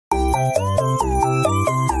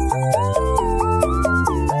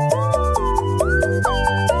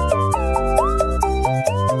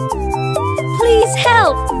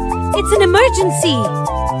emergency!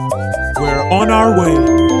 We're on our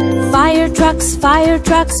way. Fire trucks, fire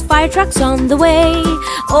trucks, fire trucks on the way.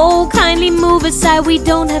 Oh, kindly move aside, we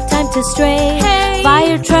don't have time to stray. Hey.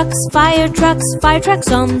 Fire trucks, fire trucks, fire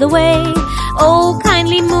trucks on the way. Oh,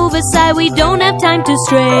 kindly move aside, we don't have time to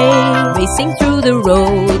stray. Racing through the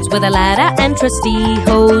roads with a ladder and trusty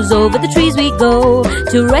hose. Over the trees we go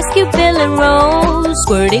to rescue Bill and Rose.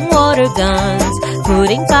 Squirting water guns,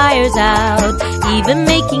 putting fires out, even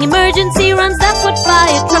making emergency runs, that's what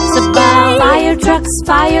fire trucks about. Fire trucks,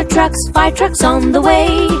 fire trucks, fire trucks on the way.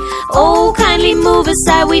 Oh, kindly move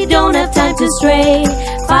aside, we don't have time to stray.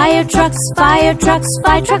 Fire trucks, fire trucks,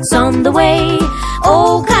 fire trucks on the way.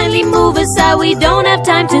 Oh, kindly move aside, we don't have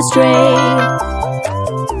time to stray.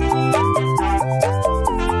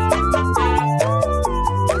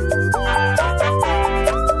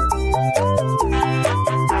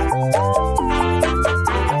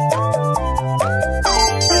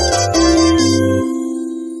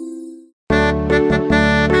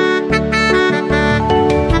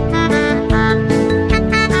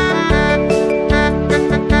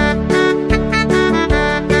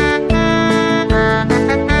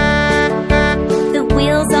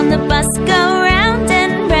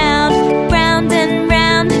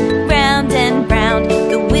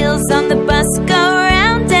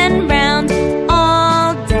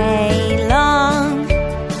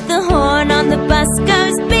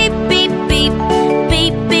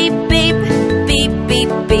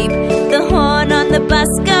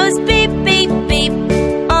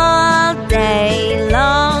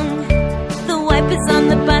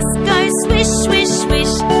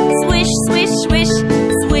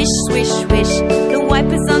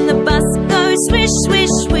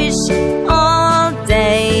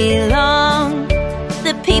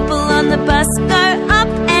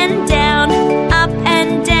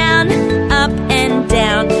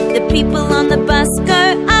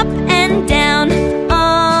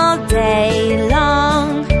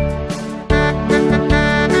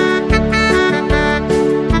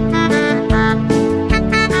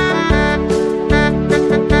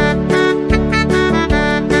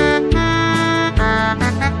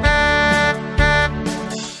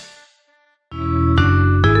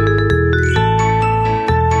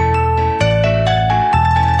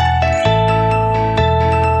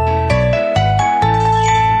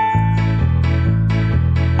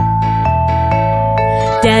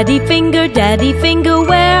 Daddy finger,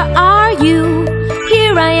 where are you?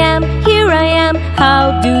 Here I am,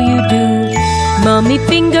 how do you do? Mommy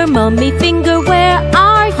finger, where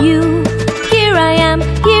are you? Here I am,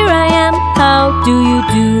 how do you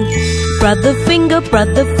do? Brother finger,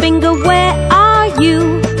 where are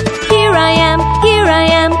you? Here I am,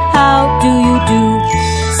 how do you do?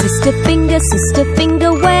 Sister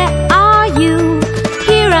finger, where are you?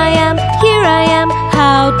 Here I am,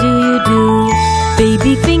 how do you do?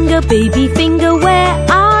 Baby finger, where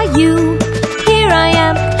are you? Here I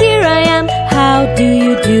am, how do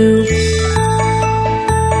you do?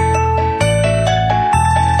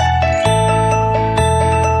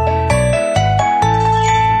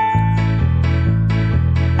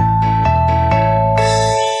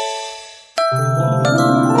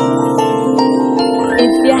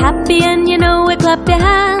 If you're happy and you know it, clap your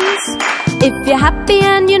hands. If you're happy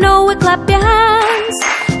and you know it, clap your hands.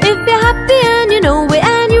 If you're happy and you know it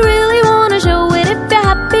and you really wanna show it, if you're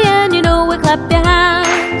happy and you know it, clap your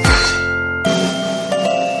hands.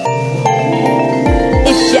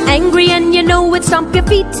 If you're angry and you know it, stomp your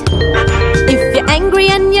feet. If you're angry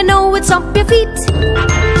and you know it, stomp your feet.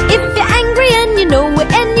 If you're angry and you know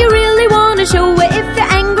it and you really wanna show it, if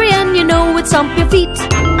you're angry and you know it, stomp your feet.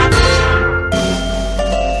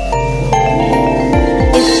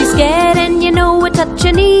 If you're scared and you know it, touch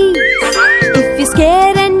your knees. If you're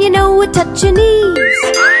scared and you know it, touch your knees.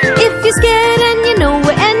 If you're scared and you know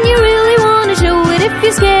it and you really wanna show it, if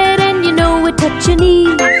you're scared and you know it, touch your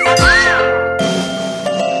knees.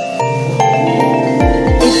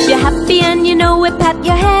 If you're happy and you know it, pat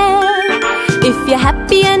your hair. If you're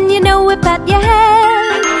happy and you know it, pat your hair.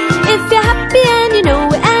 If you're happy and you know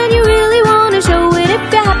it and you really wanna show it,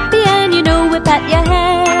 if you're happy and you know it, pat your hair.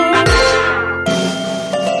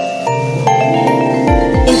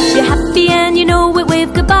 If you're happy and you know it,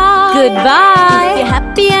 wave goodbye. Goodbye. If you're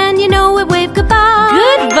happy and you know it, wave goodbye.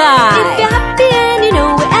 Goodbye. If you're happy and you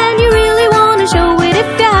know it and you really wanna show it,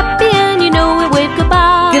 if you're happy and you know it, wave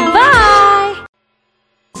goodbye. Goodbye.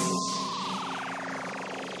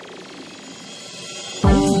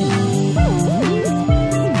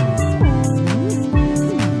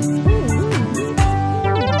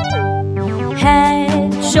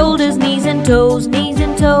 Head, shoulders, knees and toes, knees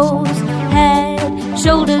and toes. Head,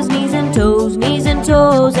 shoulders, knees and toes.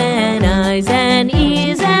 and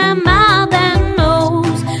ears and mouth and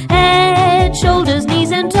nose, head, shoulders, knees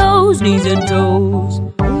and toes, knees and toes.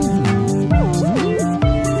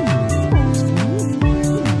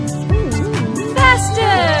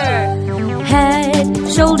 Head,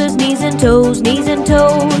 shoulders, knees and toes, knees and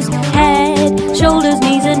toes. Head, shoulders,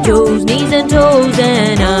 knees and toes, knees and toes.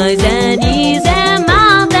 And eyes and ears and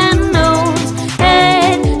mouth and nose.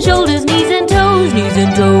 Head, shoulders, knees and toes, knees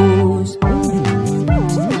and toes.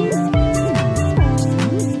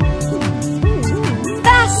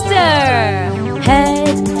 Faster!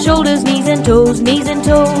 Head, shoulders, knees and toes, knees and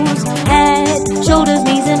toes. Head, shoulders,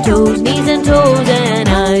 knees and toes, knees and toes. And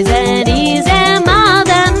eyes and ears and mouth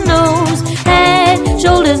and nose. Head,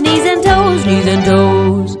 shoulders, knees and toes, knees and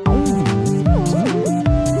toes.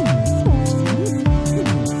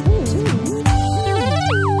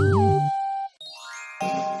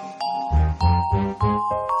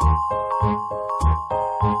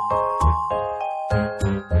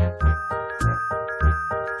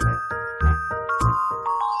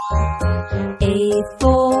 A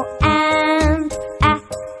for ant,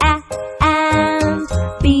 ant.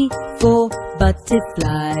 B for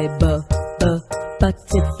butterfly,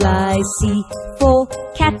 butterfly. C for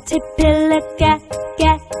caterpillar,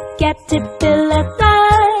 caterpillar. Da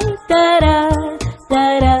da da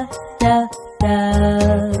da da da.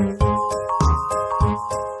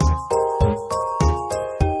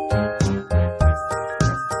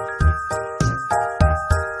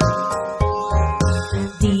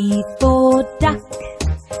 D for duck,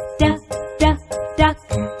 duck.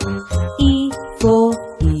 E for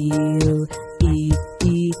eel,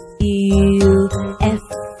 eel. F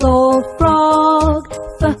for frog,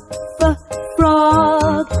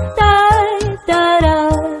 frog. Da da da.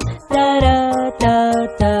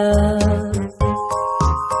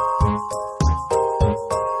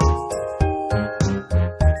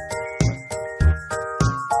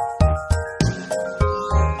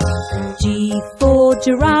 G for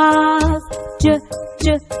giraffe,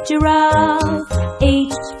 giraffe.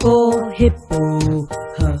 H for hippo,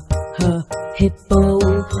 hippo.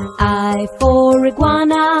 I for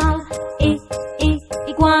iguana,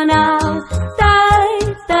 iguana. Da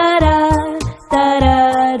da da.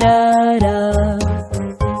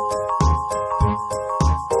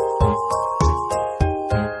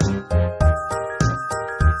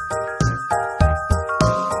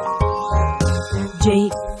 J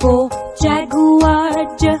for jaguar,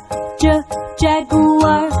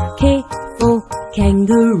 jaguar. K for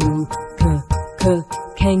kangaroo,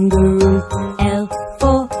 kangaroo. L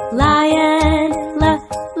for lion,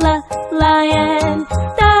 lion.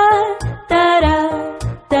 Da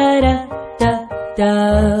da.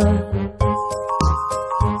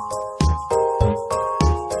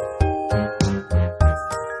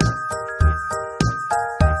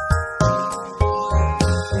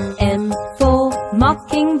 M for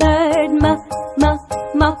mockingbird,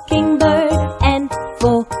 mockingbird. N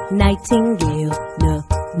for nightingale,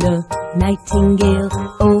 nightingale.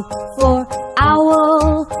 O for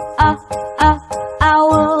owl,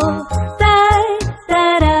 owl. Da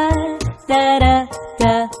da.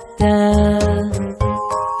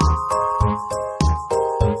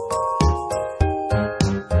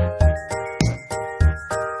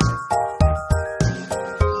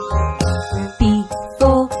 P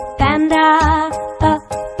for panda,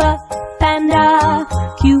 panda.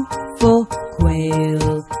 Q for quail,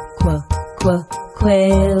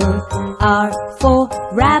 quail. R for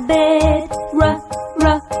rabbit,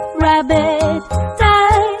 rabbit. Da.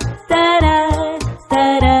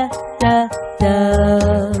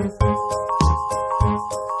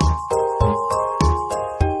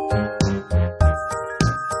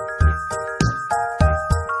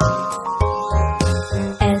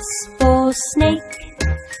 S for snake,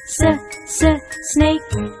 snake.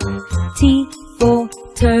 T for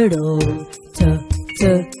turtle,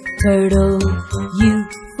 turtle. U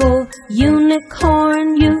for unicorn,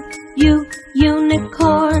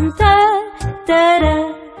 unicorn. Da.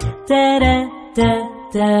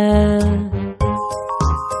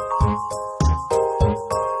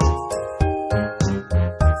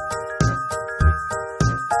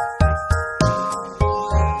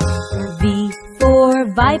 V for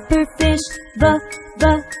viperfish,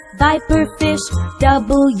 viperfish.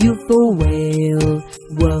 W for whale,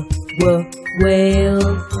 whale.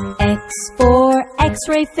 X for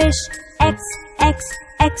x-ray fish,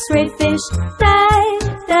 x-ray fish. Da.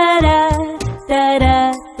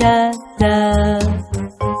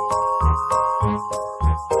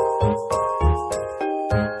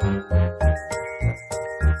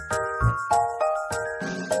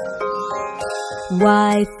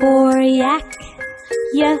 Y for yak,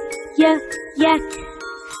 yak,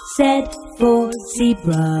 Z for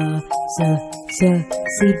zebra,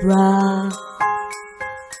 zebra.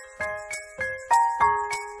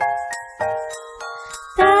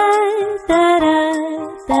 Da da da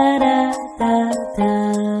da da da da.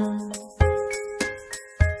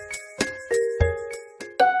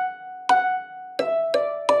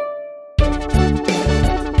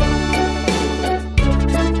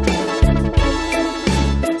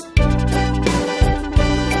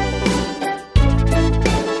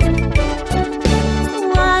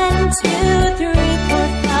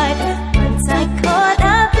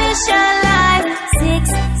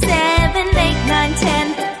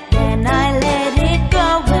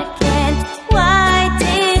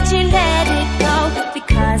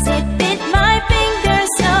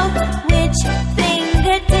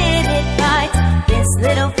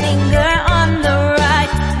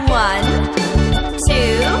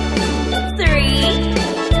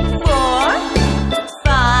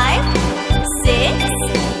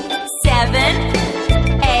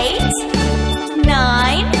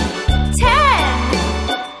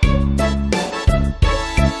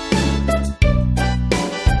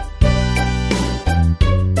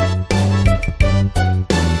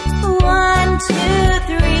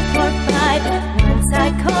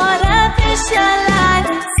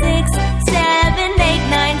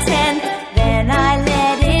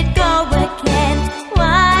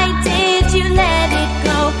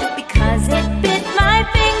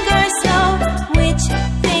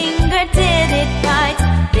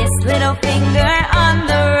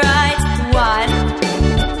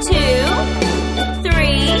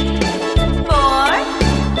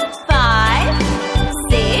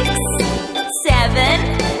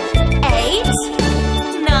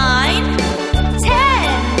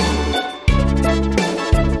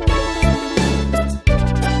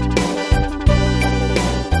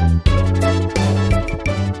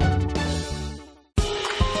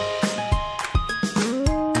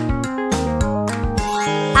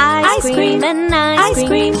 Ice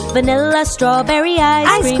cream, vanilla strawberry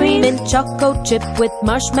ice cream, mint choco chip with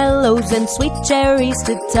marshmallows and sweet cherries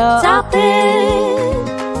to top it.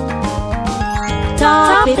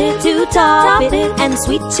 Top it to top it, and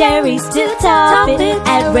sweet cherries to top it.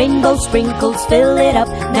 Add rainbow sprinkles, fill it up.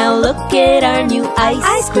 Now look at our new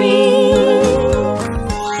ice cream.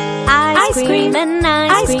 Ice cream and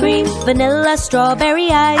ice cream, vanilla strawberry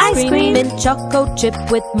ice cream, mint choco chip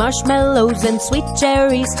with marshmallows and sweet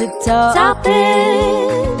cherries to top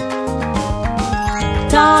it.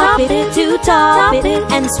 Top it to top it,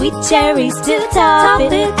 and sweet cherries to top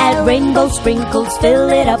it. Add rainbow sprinkles, fill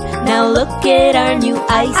it up. Now look at our new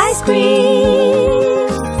ice cream.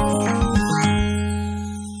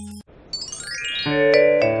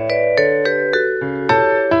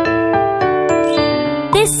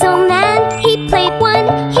 This old man, he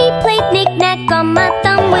played knick-knack on my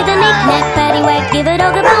thumb. With a knick-knack, paddywhack, give a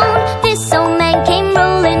dog a bone. This old man came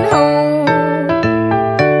rolling home.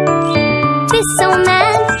 This old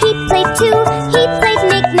man, he played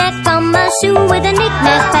knick-knack on my shoe. With a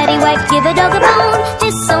knick-knack, paddywhack, give a dog a bone.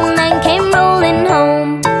 This old man came rolling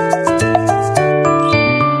home.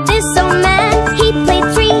 This old man, he played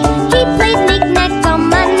knick-knack on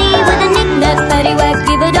my knee. With a knick-knack, paddywhack,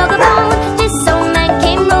 give a dog a bone. This old man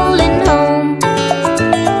came rolling home.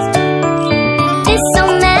 This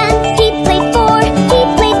old man, he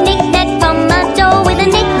played knick-knack on my door. With a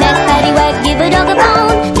knick-knack, paddywhack, give a dog a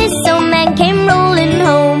bone. This old man came rolling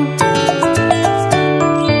home.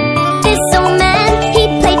 This old man, he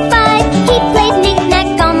played knick-knack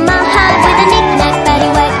on my hide. With a knick-knack,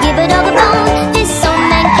 paddywhack, give a dog a bone. This old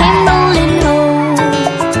man came rolling home.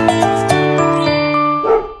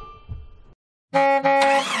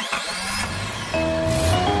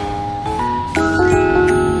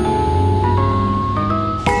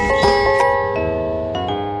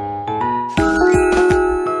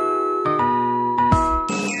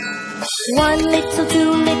 One little,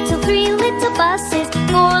 two little, three little buses,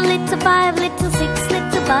 4 little, 5 little, 6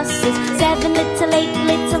 little buses, 7 little, 8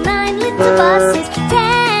 little, 9 little buses,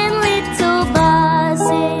 10 little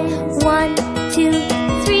buses. 1, 2,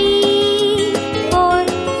 3, 4,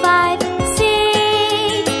 5,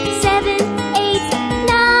 6, 7, 8,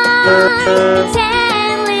 9,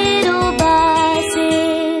 10 little buses.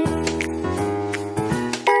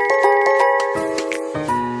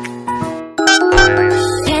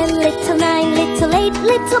 10 little, 9 little, 8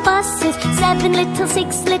 little buses, 7 little,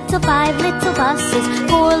 6 little, 5 little buses,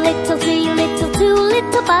 4 little, 3 little, 2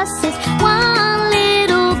 little buses, 1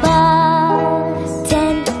 little bus.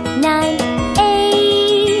 10, 9,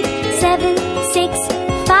 8, 7, 6,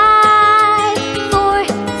 5, 4,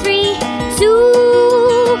 3, 2,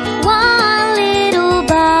 1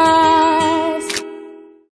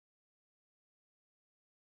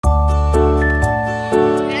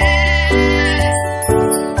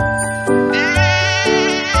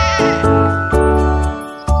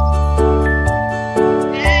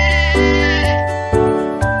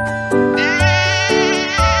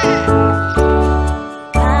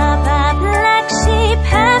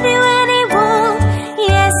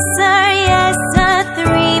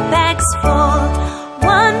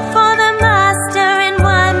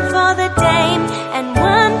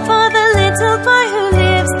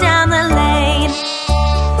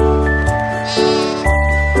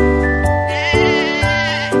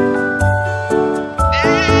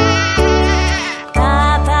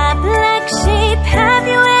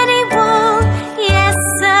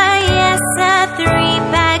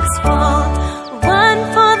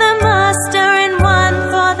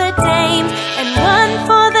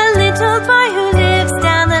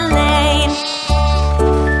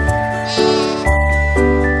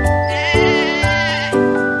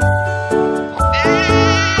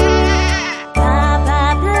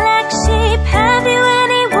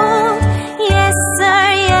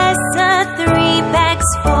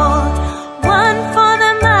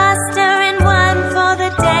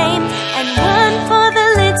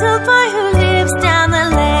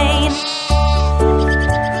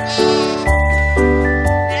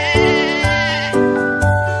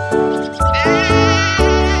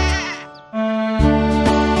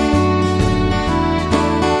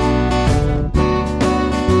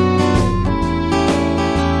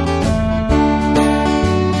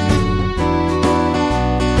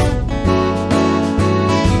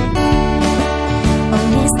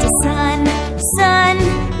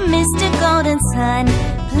 sun,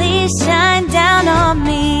 please shine down on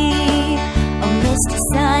me. Oh, Mr.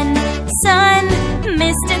 Sun, Sun,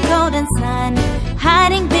 Mr. Golden Sun,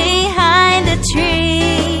 hiding behind a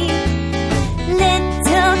tree.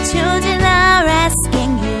 Little children are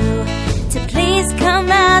asking you to please come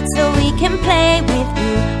out so we can play with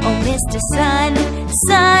you. Oh, Mr. Sun,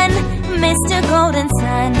 Sun, Mr. Golden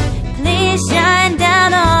Sun, please shine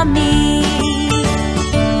down on me.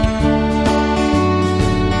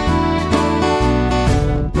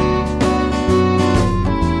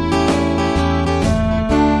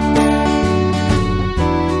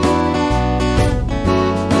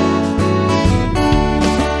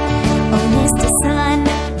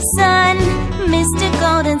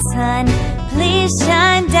 Sun, please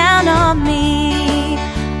shine down on me.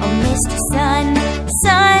 Oh, Mr. Sun,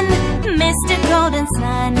 Sun, Mr. Golden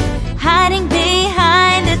Sun, hiding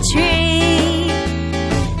behind a tree.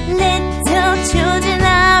 Little children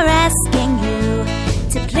are asking you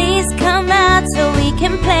to please come out so we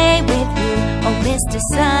can play with you. Oh, Mr.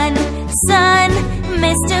 Sun, Sun,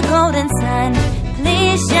 Mr. Golden Sun,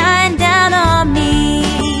 please shine down on me.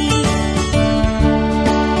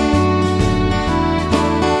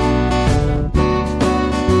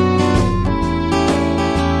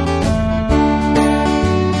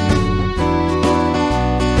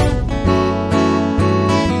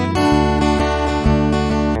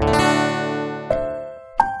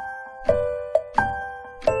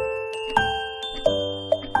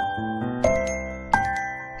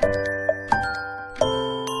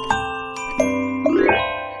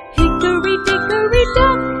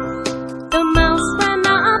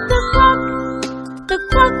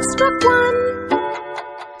 Struck one.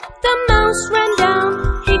 The mouse ran down.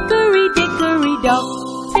 Hickory dickory dock.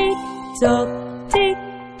 Tick tock, tick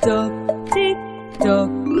tock, tick tock.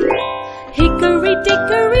 Hickory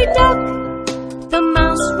dickory dock. The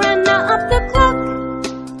mouse ran up the clock.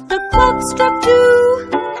 The clock struck two.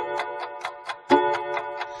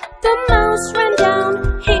 The mouse ran down.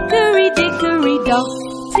 Hickory dickory dock.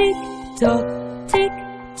 Tick tock, tick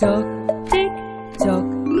tock, tick tock.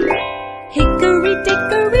 Hickory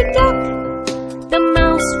dickory dock. The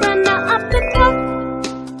mouse ran up the clock.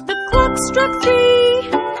 The clock struck three.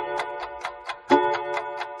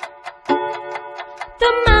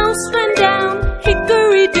 The mouse ran down.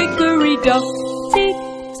 Hickory dickory dock. Tick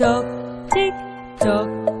tock, tick tock,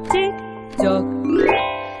 tick tock.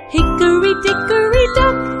 Hickory dickory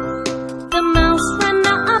dock. The mouse ran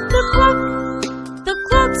up the clock. The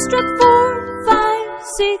clock struck 4, 5,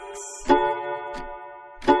 6.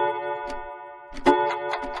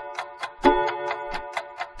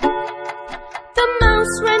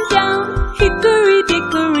 Ran down. Hickory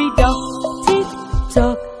dickory dock. Tick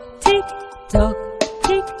tock, tick tock,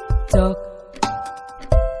 tick tock.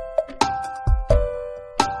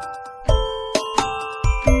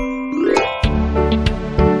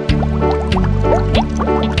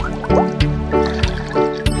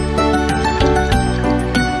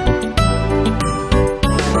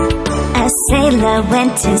 A sailor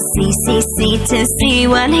went to sea, to see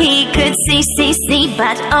what he could see,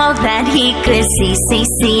 but all that he could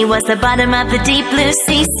see was the bottom of the deep blue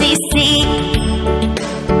sea.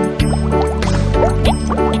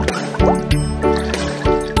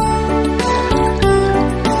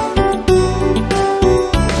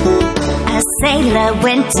 A sailor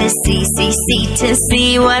went to sea, to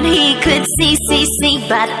see what he could see,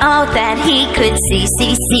 but all that he could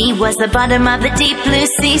see was the bottom of the deep blue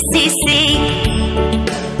sea.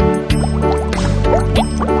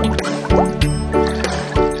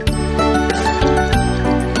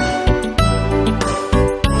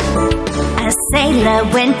 A sailor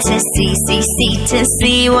went to sea, to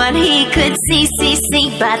see what he could see,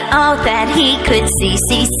 but all that he could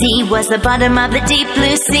see was the bottom of the deep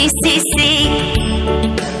blue sea.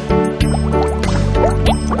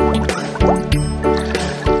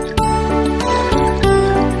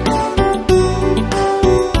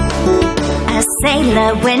 A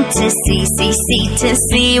sailor went to sea, to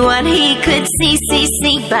see what he could see,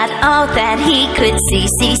 but all that he could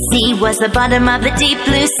see was the bottom of the deep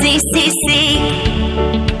blue sea.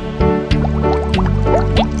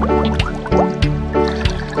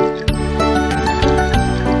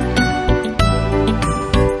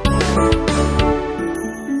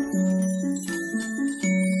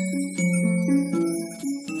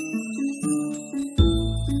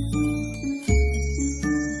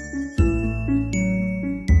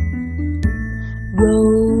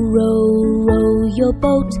 Row, row, row your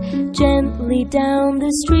boat gently down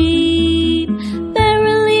the stream.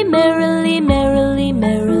 Merrily, merrily, merrily,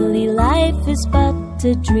 merrily, life is but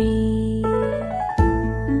a dream.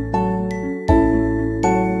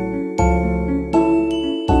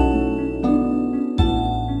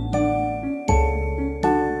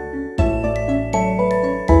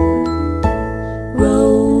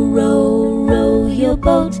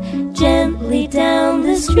 gently down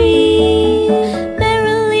the stream.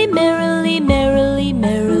 Merrily, merrily, merrily,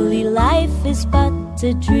 merrily, life is but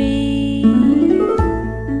a dream.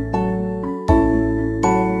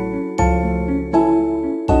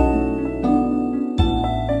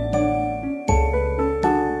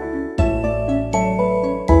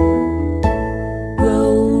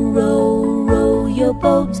 Row, row, row your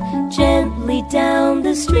boat gently down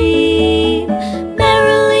the stream.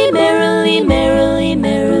 Merrily, merrily, merrily,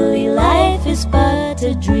 merrily, life is but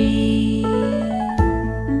a dream.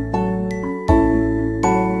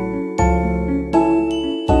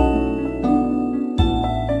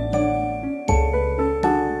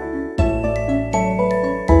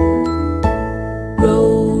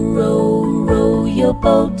 Row, row, row your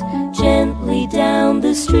boat gently down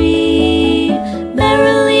the stream.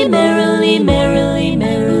 Merrily, merrily, merrily,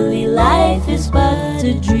 merrily, life is but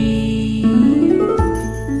a dream.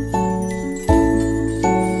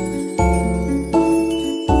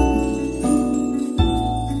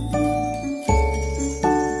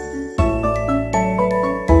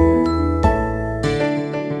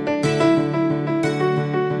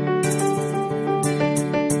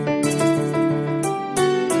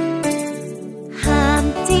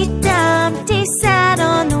 Humpty Dumpty sat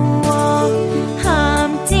on a wall.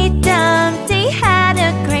 Humpty Dumpty had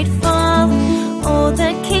a great fall. All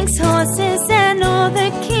the king's horses and all the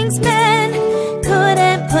king's men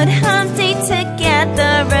couldn't put Humpty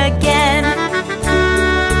together again.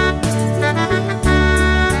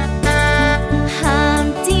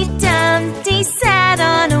 Humpty Dumpty sat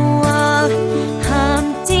on a wall.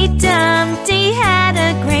 Humpty Dumpty had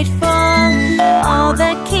a great fall. All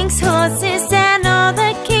the king's horses and all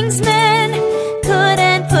the king's men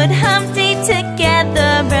couldn't put Humpty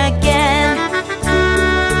together again.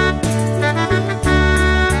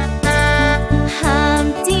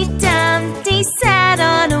 Humpty Dumpty sat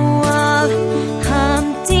on a wall.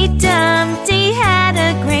 Humpty Dumpty had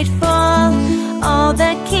a great fall. All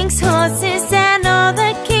the king's horses and all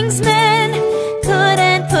the king's men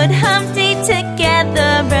couldn't put Humpty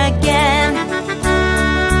together again.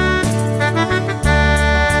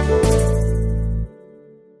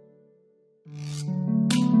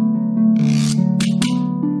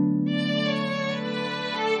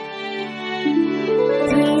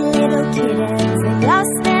 Three little kittens, they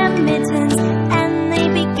lost their mittens and they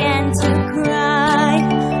began to cry.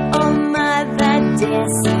 Oh mother dear,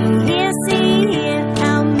 see here,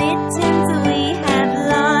 our mittens we have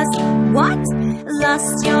lost. What?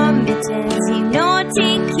 Lost your mittens, you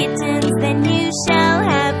naughty kittens, then you shall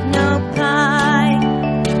have no pie.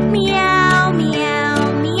 Meow, meow,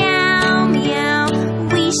 meow, meow,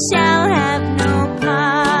 we shall have no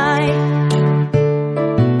pie.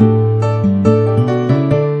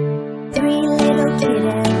 Three little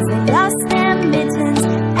kittens, they lost their mittens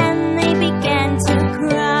and they began to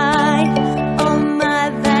cry. Oh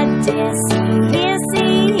mother dear,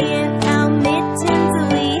 see here, our mittens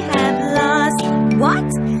we have lost. What?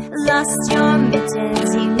 Lost your mittens,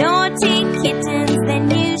 you naughty kittens, then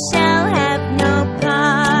you shall have no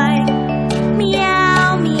pie.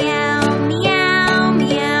 Meow, meow, meow,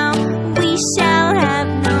 meow, we shall have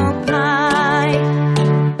no pie.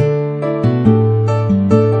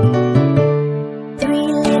 Three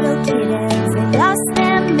little kittens, they lost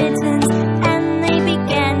their mittens and they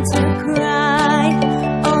began to cry.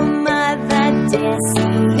 Oh mother dear,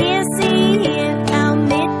 see here, our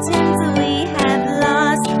mittens we have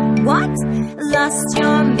lost. What? Lost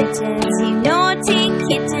your mittens, you naughty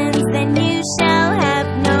kittens, then you shall have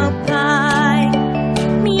no pie.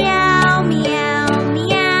 Meow, meow,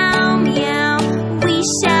 meow, meow, we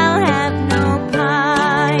shall have no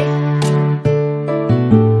pie.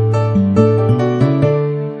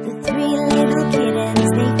 The three little kittens,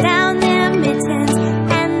 they found their mittens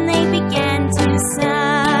and they began to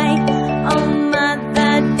sigh. Oh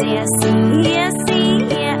mother dear, see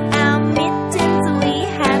here, our mittens we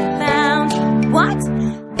have found. What?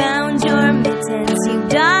 Found your mittens, you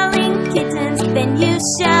darling kittens, then you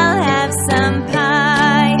shall have some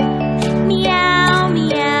pie. Meow,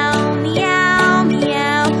 meow, meow,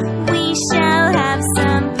 meow, we shall have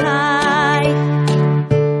some pie.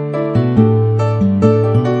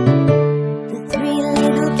 The three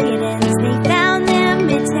little kittens, they found their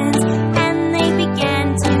mittens and they began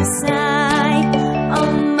to sigh.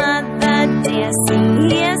 Oh mother dear,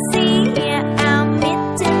 see here, our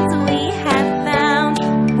mittens we have found.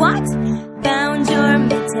 What? Found your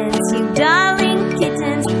mittens, you darling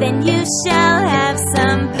kittens, then you shall have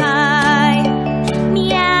some pie.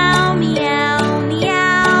 Meow, meow,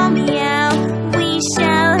 meow, meow, we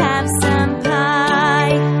shall have some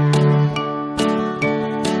pie.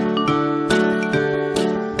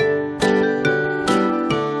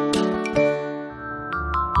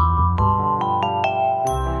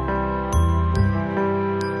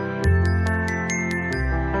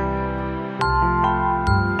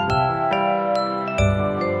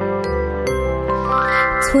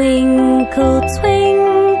 Twinkle,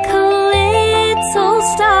 twinkle, little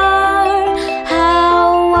star,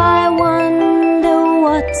 how I wonder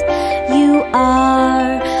what you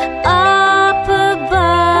are. Up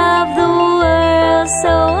above the world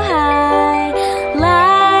so high,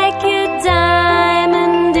 like a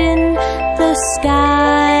diamond in the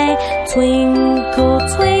sky. Twinkle,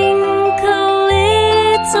 twinkle,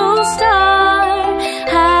 little star,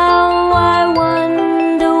 how I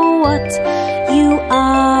wonder what you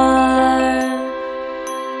are.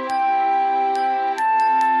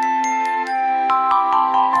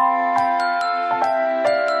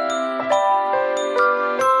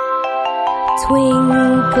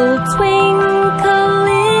 Twinkle, twinkle,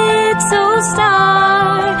 little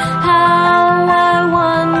star, how I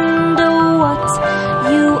wonder what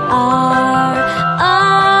you are.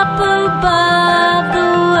 Up above the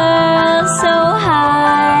world so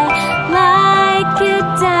high, like a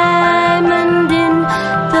diamond in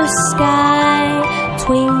the sky.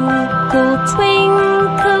 Twinkle,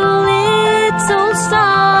 twinkle, little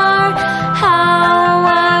star, how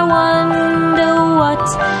I wonder what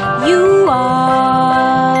you are.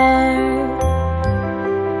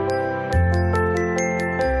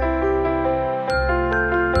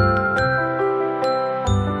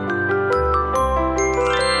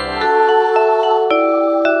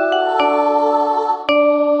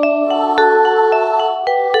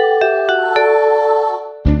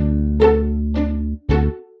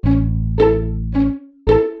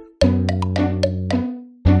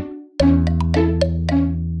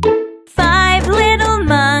 5 little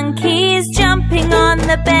monkeys jumping on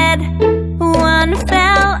the bed. One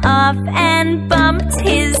fell off and bumped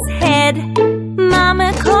his head.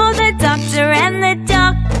 Mama called the doctor and the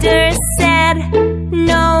doctor said,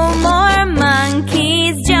 no more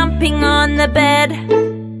monkeys jumping on the bed.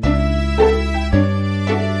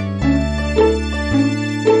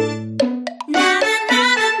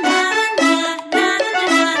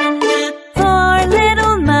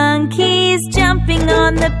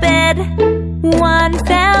 On the bed, one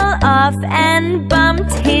fell off and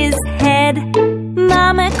bumped his head.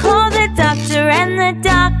 Mama called the doctor and the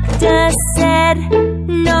doctor said,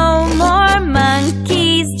 no more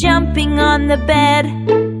monkeys jumping on the bed.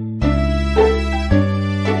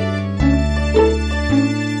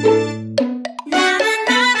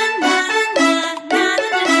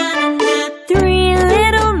 Three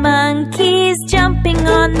little monkeys jumping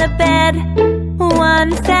on the bed.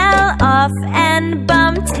 One fell off and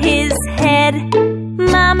bumped his head.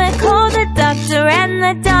 Mama called the doctor and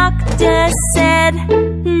the doctor said,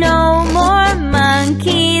 no more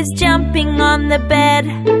monkeys jumping on the bed.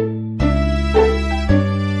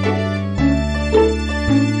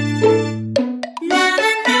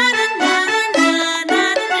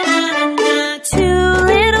 Two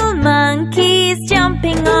little monkeys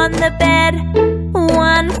jumping on the bed.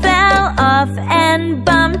 One fell off and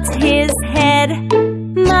bumped his head.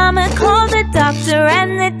 Mama called the doctor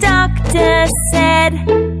and the doctor said,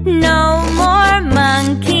 no more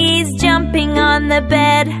monkeys jumping on the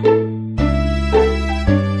bed.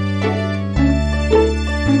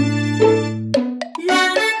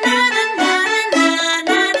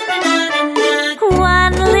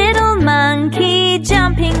 One little monkey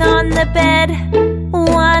jumping on the bed.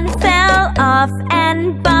 One fell off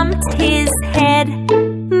and bumped his head.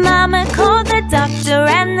 Mama called the doctor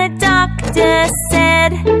and the doctor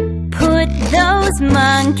said, put those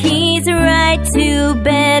monkeys right to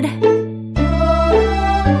bed.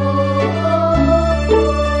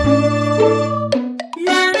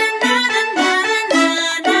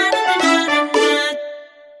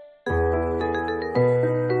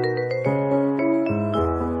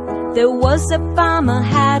 There was a farmer,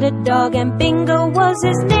 had a dog, and Bingo was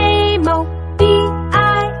his name. Oh,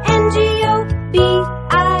 B-I-N-G-O,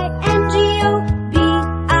 B-I-N-G-O,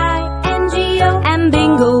 B-I-N-G-O, and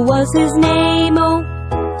Bingo was his name. Oh,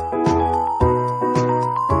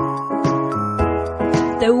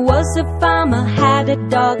 there was a farmer, had a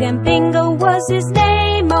dog, and Bingo was his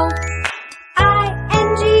name. Oh,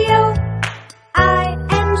 I-N-G-O,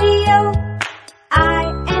 I-N-G-O,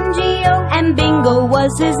 I-N-G-O, and Bingo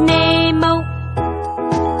was his name. Oh,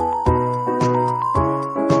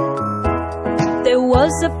 there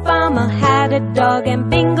was a farmer, had a dog, and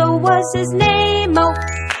Bingo was his name. Oh,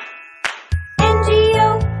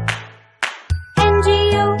 N-G-O,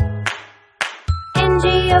 N-G-O,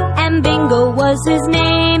 N-G-O, and Bingo was his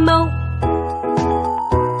name. Oh,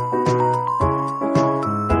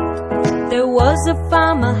 there was a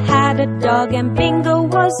farmer, had a dog, and Bingo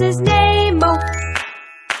was his name. Oh,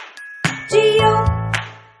 G-O,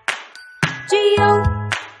 G-O,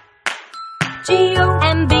 G-O,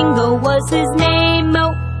 and Bingo was his name.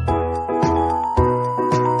 Oh,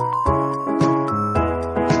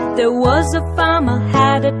 There was a farmer,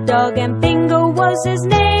 had a dog, and Bingo was his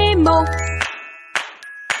name. Oh,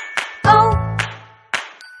 oh,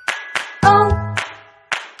 oh,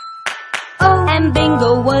 oh, and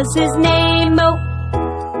Bingo was his name. Oh,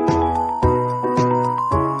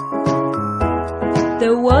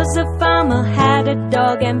 there was a farmer, had a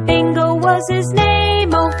dog, and Bingo was his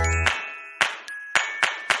name. Oh,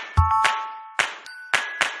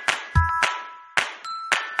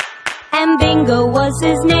 and Bingo was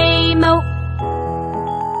his name. Oh,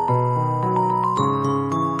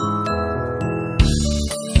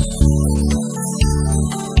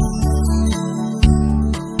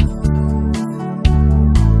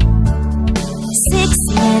 6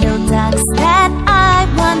 little ducks that I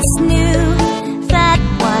once knew, fat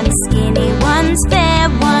ones, skinny ones, fair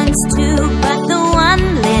ones too. But the one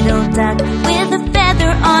little duck with a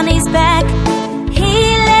feather on his back, he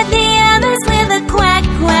led the others with a quack,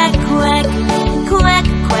 quack, quack, quack,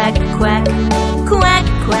 quack, quack.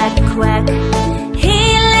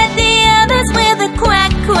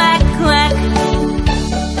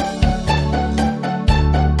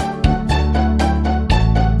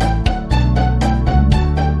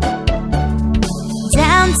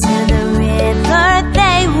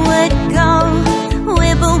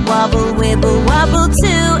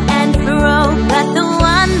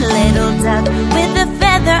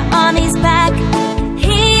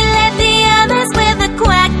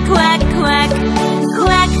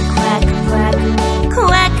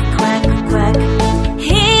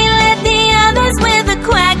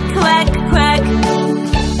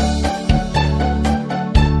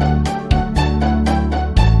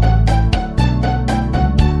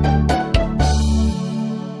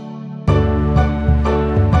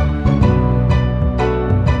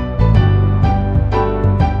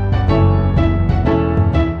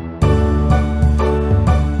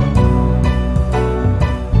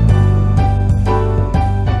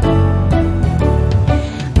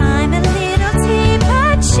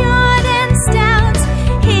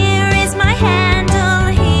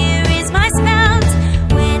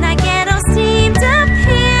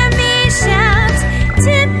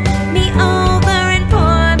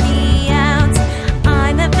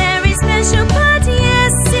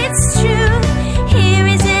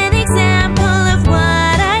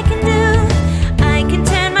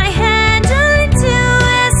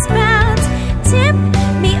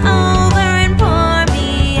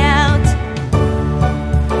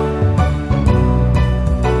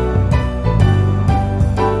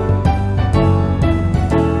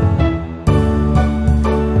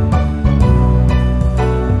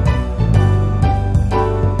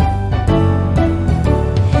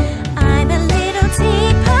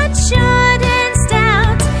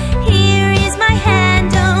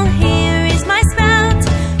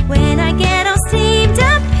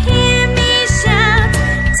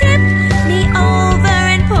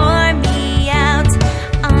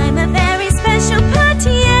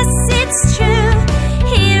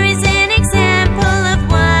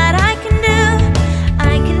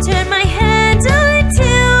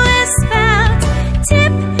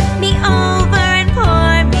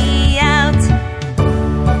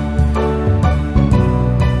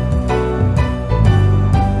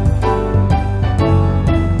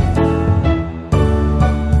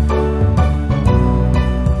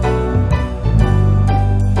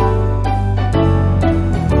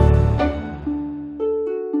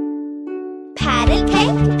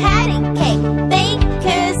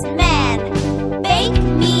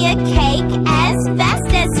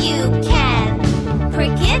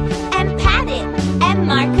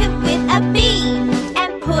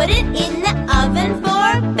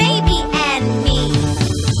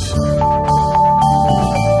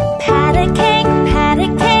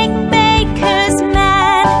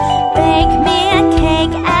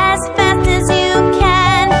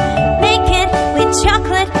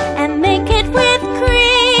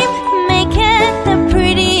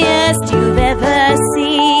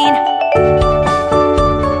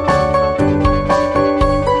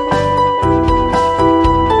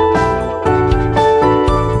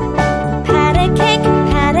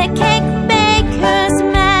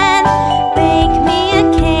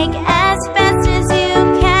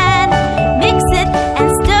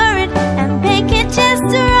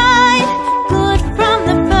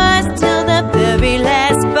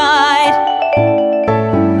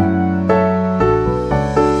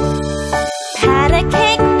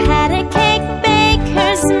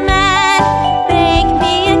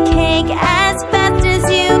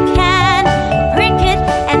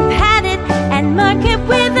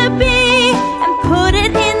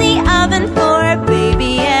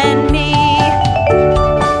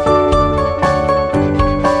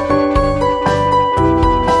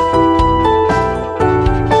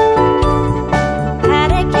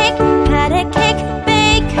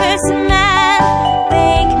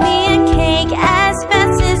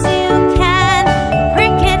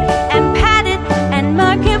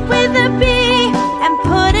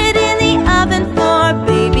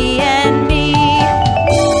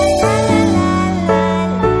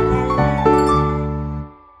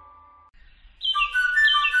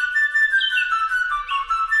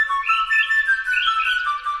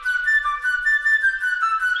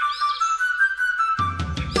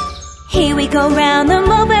 round the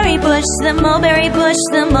mulberry bush, the mulberry bush,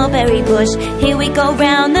 the mulberry bush. Here we go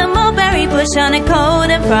round the mulberry bush on a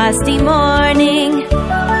cold and frosty morning.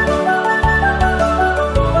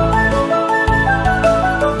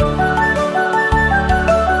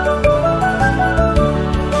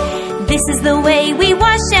 This is the way we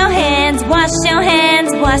wash our hands, wash our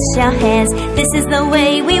hands, wash our hands. This is the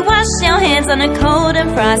way we wash our hands on a cold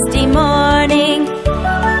and frosty morning.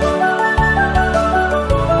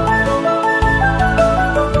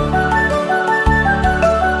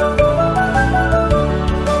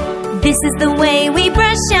 This is the way we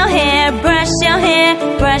brush our hair, brush our hair,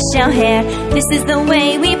 brush our hair. This is the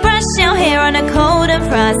way we brush our hair on a cold and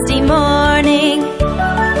frosty morning.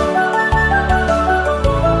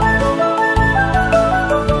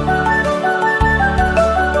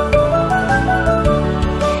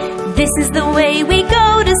 This is the way we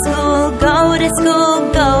go to school, go to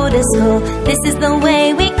school, go to school. This is the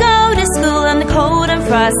way we go to school on the cold and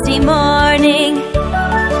frosty morning.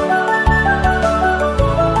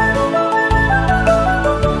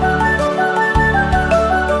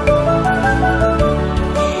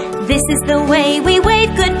 This is the way we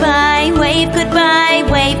wave goodbye, wave goodbye,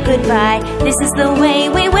 wave goodbye. This is the way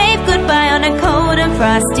we wave goodbye on a cold and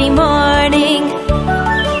frosty morning.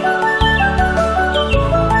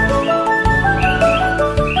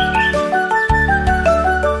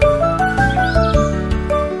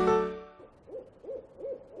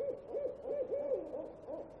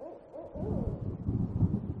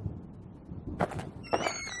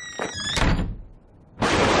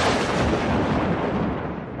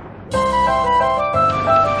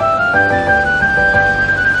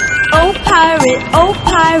 Oh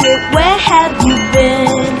pirate, where have you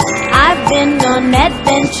been? I've been on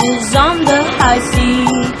adventures on the high sea.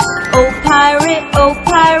 Oh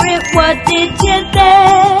pirate, what did you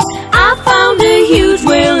there? I found a huge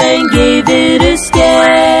whale and gave it a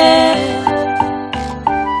scare.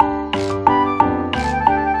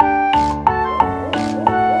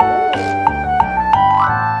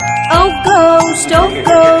 Oh ghost,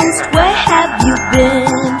 where have you been?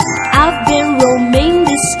 I've been roaming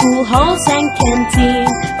the school halls and canteens.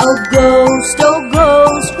 Oh ghost,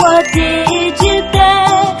 what did you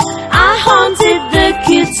there? I haunted the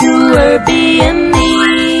kids who were being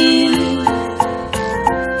mean.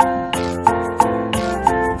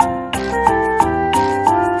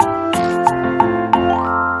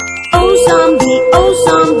 Oh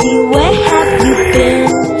zombie, where have you been?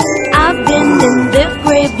 I've been in the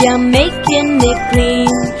graveyard making it clean.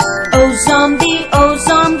 Oh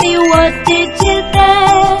zombie, what did you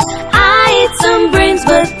there? I ate some brains,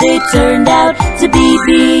 but they turned out to be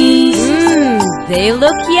bees. They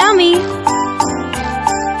look yummy.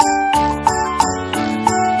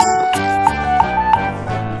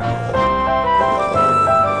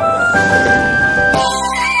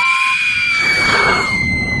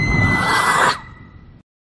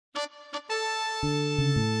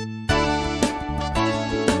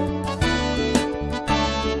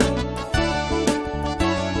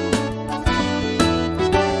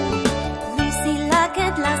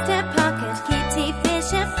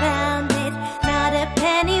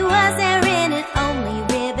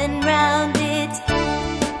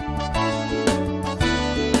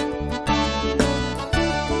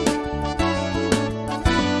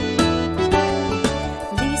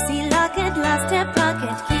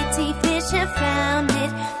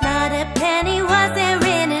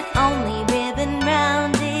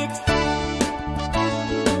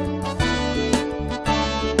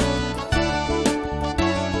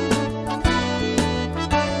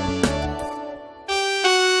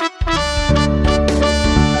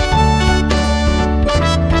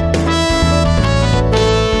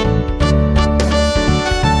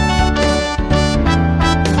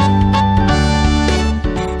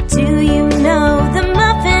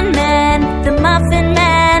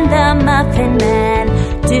 Muffin Man.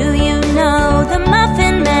 Do you know the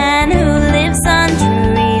Muffin Man who lives on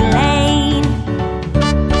Drury Lane?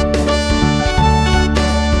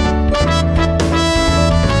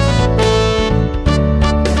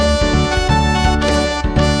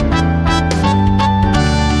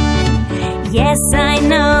 Yes, I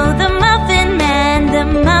know the Muffin Man, the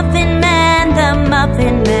Muffin Man, the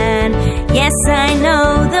Muffin Man. Yes, I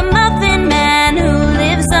know the Muffin Man who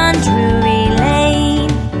lives on Drury Lane.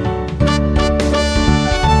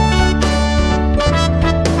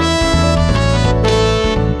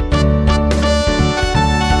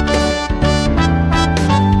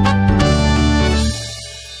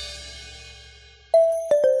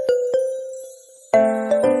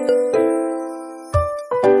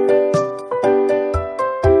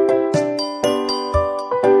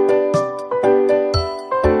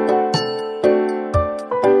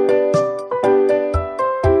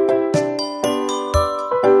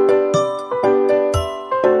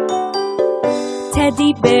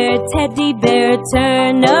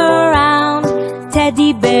 turn around.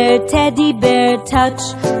 Teddy bear, touch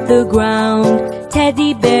the ground.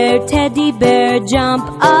 Teddy bear, jump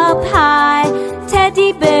up high.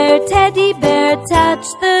 Teddy bear, touch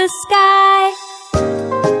the sky.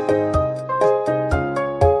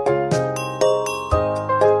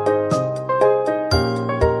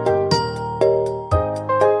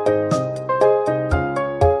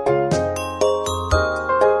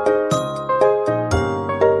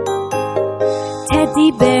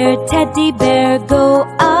 Teddy bear, go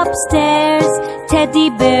upstairs. Teddy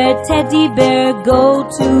bear, go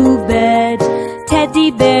to bed.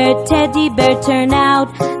 Teddy bear, turn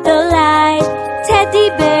out the light. Teddy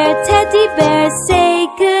bear, say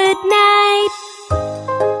good night.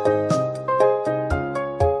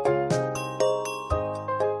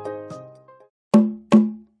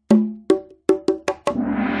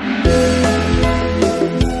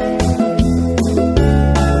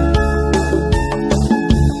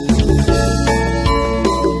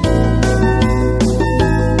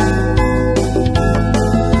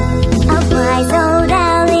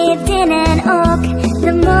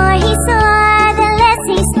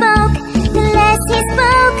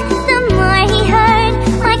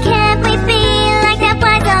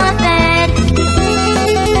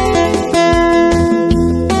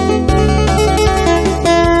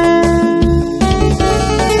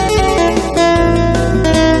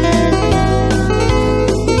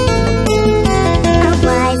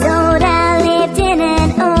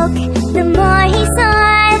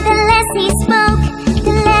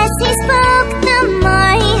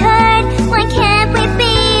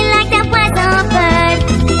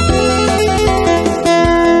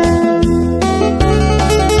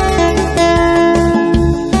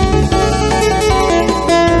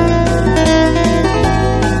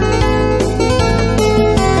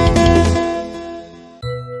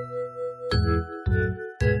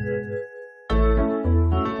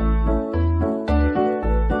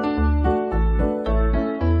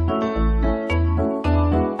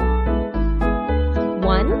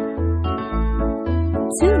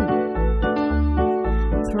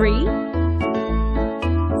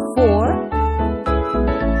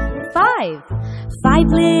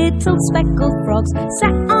 Speckled frogs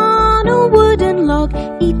sat on a wooden log,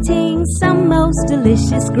 eating some most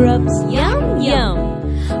delicious grubs. Yum, yum!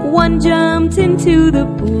 One jumped into the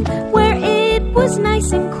pool, where it was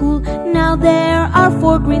nice and cool. Now there are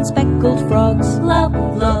 4 green speckled frogs. Lub,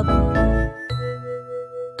 lub.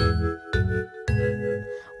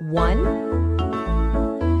 1,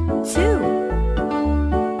 2,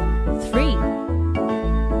 3,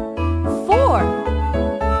 4.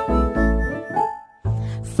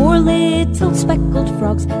 4 little speckled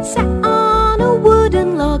frogs sat on a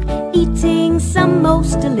wooden log, eating some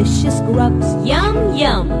most delicious grubs. Yum,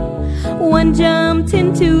 yum! One jumped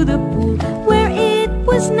into the pool, where it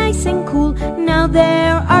was nice and cool. Now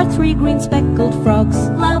there are 3 green speckled frogs.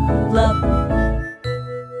 Lub, lub.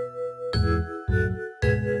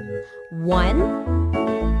 1,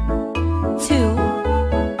 2,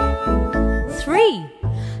 3.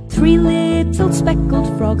 3 little speckled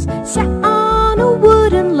frogs sat on a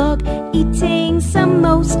wooden log, eating some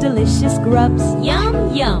most delicious grubs.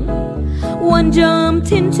 Yum, yum! One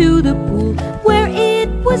jumped into the pool, where it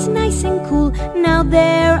was nice and cool. Now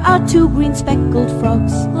there are 2 green speckled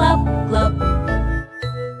frogs. Glub, glub.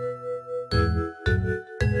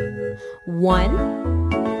 1,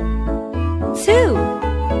 2.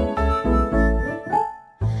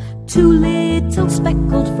 2 little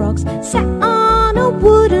speckled frogs sat on a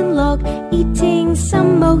wooden log, eating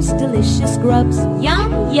some most delicious grubs.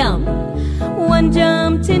 Yum, yum! One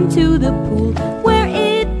jumped into the pool, where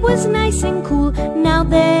it was nice and cool. Now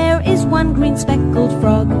there is 1 green speckled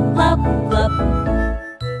frog. Glub, glub.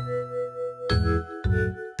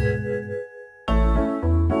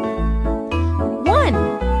 1.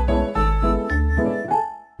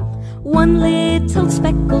 1 little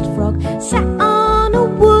speckled frog sat on a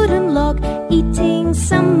wooden log, eating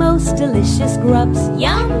some most delicious grubs.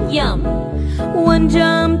 Yum, yum! One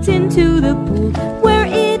jumped into the pool, where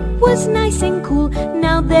it was nice and cool.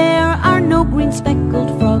 Now there are no green speckled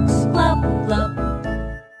frogs. Glub, glub.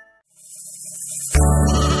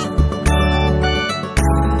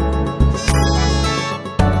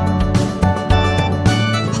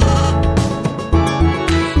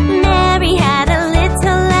 Mary had a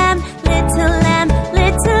little lamb, little lamb,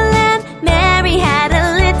 little lamb. Mary had a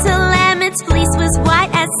little lamb, its fleece was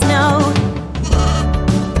white as snow.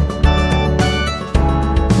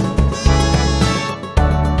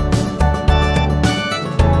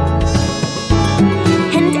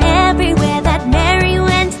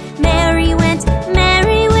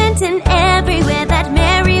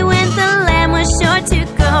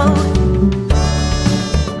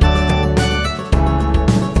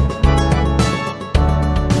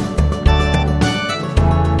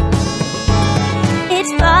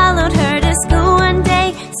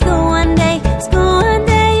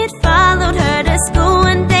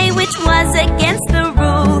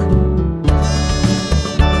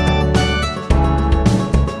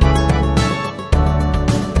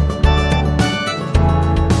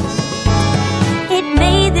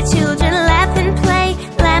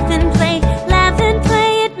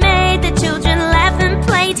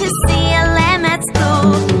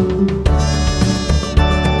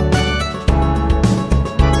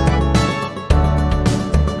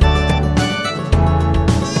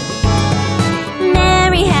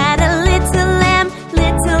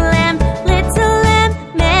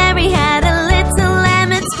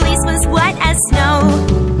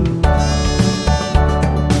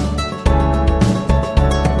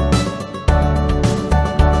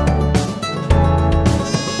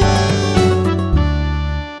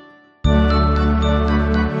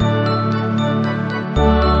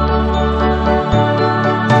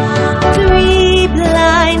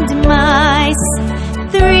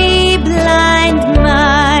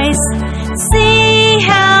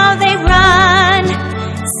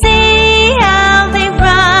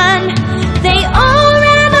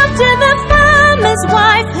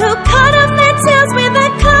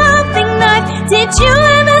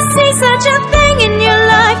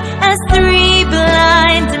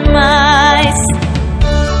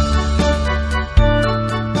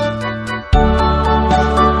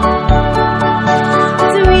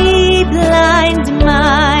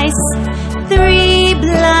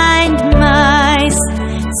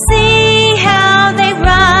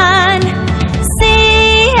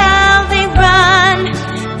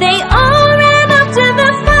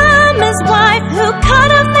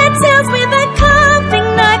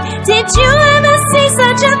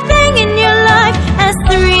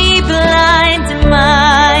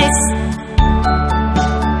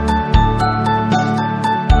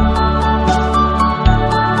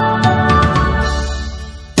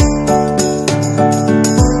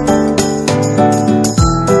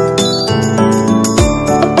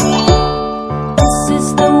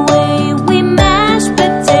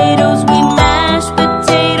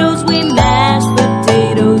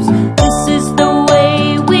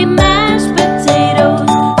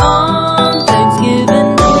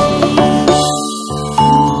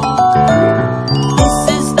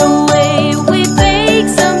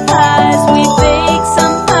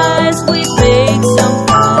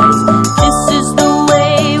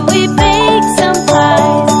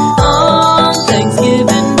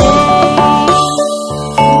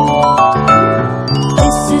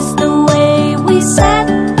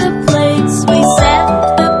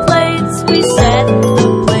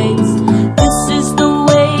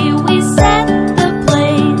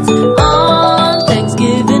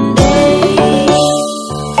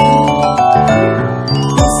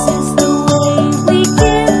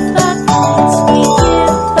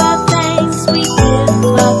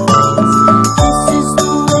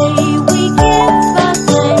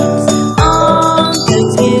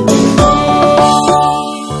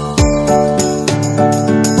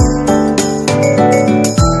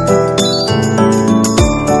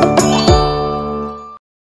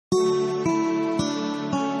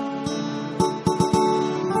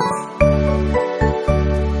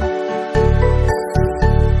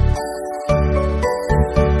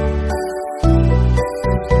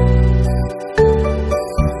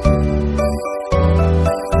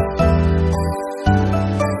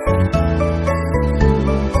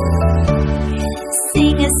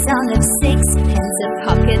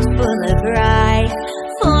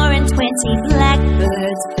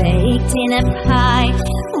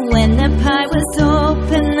 When the pie was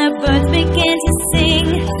open, the birds began to sing.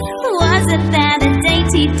 Wasn't that a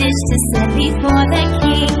dainty dish to set before the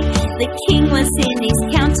king? The king was in his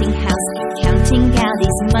counting house, counting out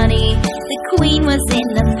his money. The queen was in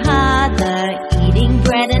the parlor, eating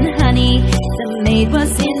bread and honey. The maid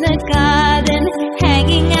was in the garden,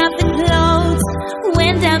 hanging out the clothes,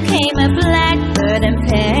 when down came a blackbird and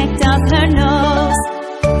pecked off her nose.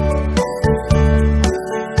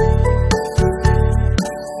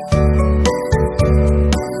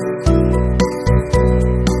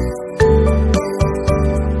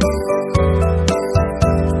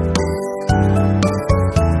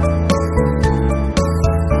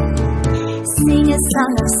 Sing a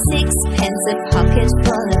song of sixpence, a pocket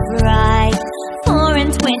full of rye, 4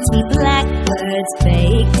 and 20 blackbirds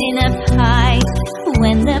baked in a pie.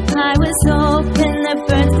 When the pie was open, the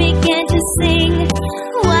birds began to sing.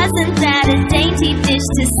 Wasn't that a dainty dish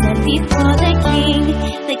to set before the king?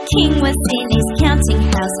 The king was in his counting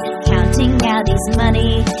house, counting out his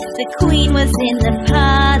money. The queen was in the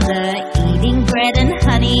parlor, eating bread and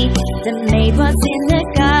honey. The maid was in the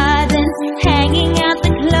garden, hanging out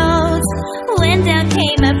the clothes, when down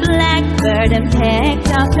came a blackbird and pecked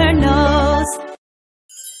off her nose.